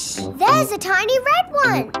starfish. There's a tiny red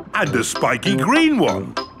one. And a spiky green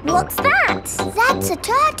one. What's that? That's a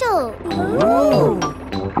turtle. Ooh.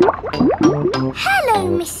 Hello,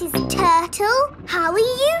 Mrs. Turtle. How are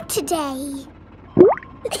you today?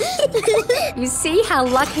 You see how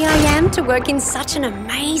lucky I am to work in such an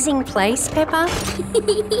amazing place, Peppa?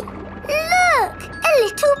 Look! A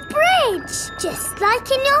little bridge, just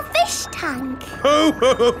like in your fish tank.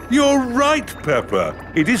 Oh, you're right, Peppa.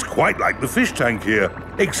 It is quite like the fish tank here,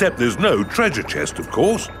 except there's no treasure chest, of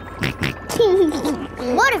course.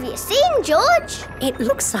 What have you seen, George? It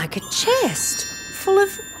looks like a chest full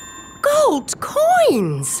of gold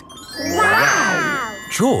coins. Wow!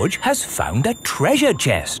 George has found a treasure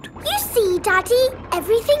chest. You see, Daddy,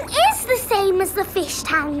 everything is the same as the fish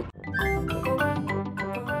tank.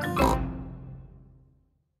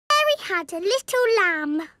 Mary had a little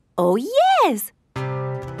lamb. Oh, yes.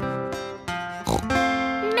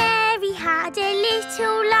 Mary had a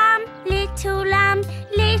little lamb, little lamb,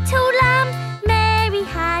 little lamb. Mary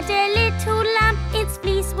had a little lamb, its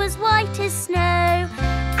fleece was white as snow.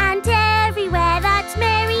 And everywhere that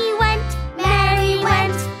Mary went, Mary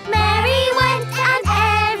went, Mary went. And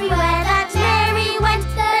everywhere that Mary went,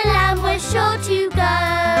 the lamb was sure to go.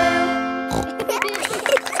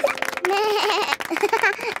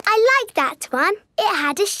 I like that one. It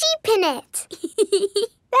had a sheep in it.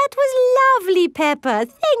 That was lovely, Peppa.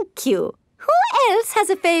 Thank you. Who else has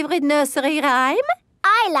a favourite nursery rhyme?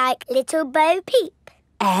 I like Little Bo Peep.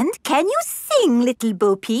 And can you sing, Little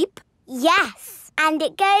Bo Peep? Yes, and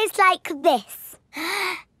it goes like this.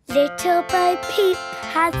 Little Bo Peep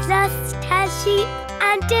has lost her sheep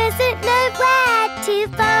and doesn't know where to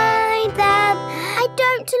find them. I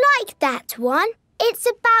don't like that one. It's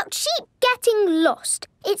about sheep getting lost.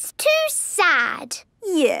 It's too sad.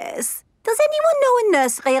 Yes. Does anyone know a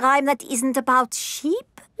nursery rhyme that isn't about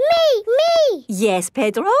sheep? Me! Yes,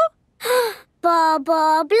 Pedro? Ba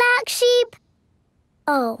ba black sheep.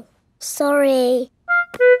 Oh, sorry.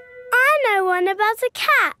 I know one about a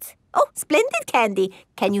cat. Oh, splendid, Candy.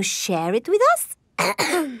 Can you share it with us?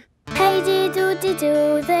 Hey diddle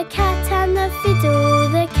diddle, the cat and the fiddle,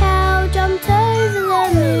 the cow jumped over the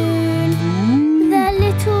moon. The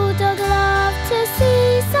little dog loved to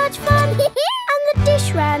see such fun, and the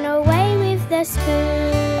dish ran away with the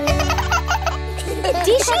spoon.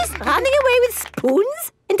 Dishes running away with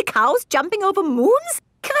spoons? And the cows jumping over moons?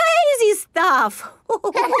 Crazy stuff.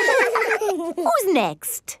 Who's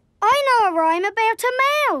next? I know a rhyme about a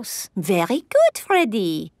mouse. Very good,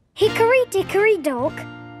 Freddy. Hickory dickory dock,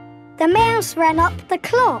 the mouse ran up the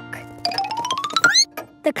clock.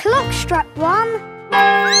 The clock struck 1,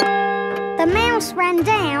 the mouse ran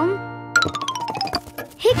down.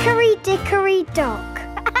 Hickory dickory dock.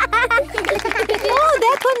 Oh,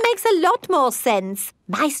 that one makes a lot more sense.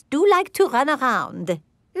 Mice do like to run around.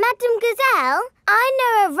 Madam Gazelle, I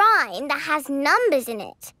know a rhyme that has numbers in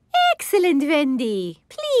it. Excellent, Wendy.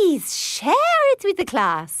 Please share it with the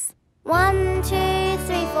class. 1, 2,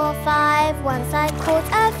 3, 4, 5. Once I caught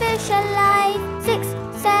a fish alive. 6,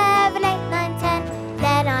 7, 8, 9, 10.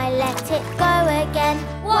 Then I let it go again.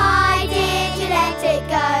 Why did you let it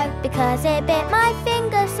go? 'cause it bit my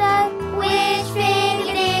finger so. Which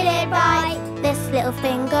finger did it bite? This little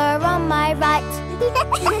finger on my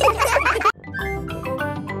right.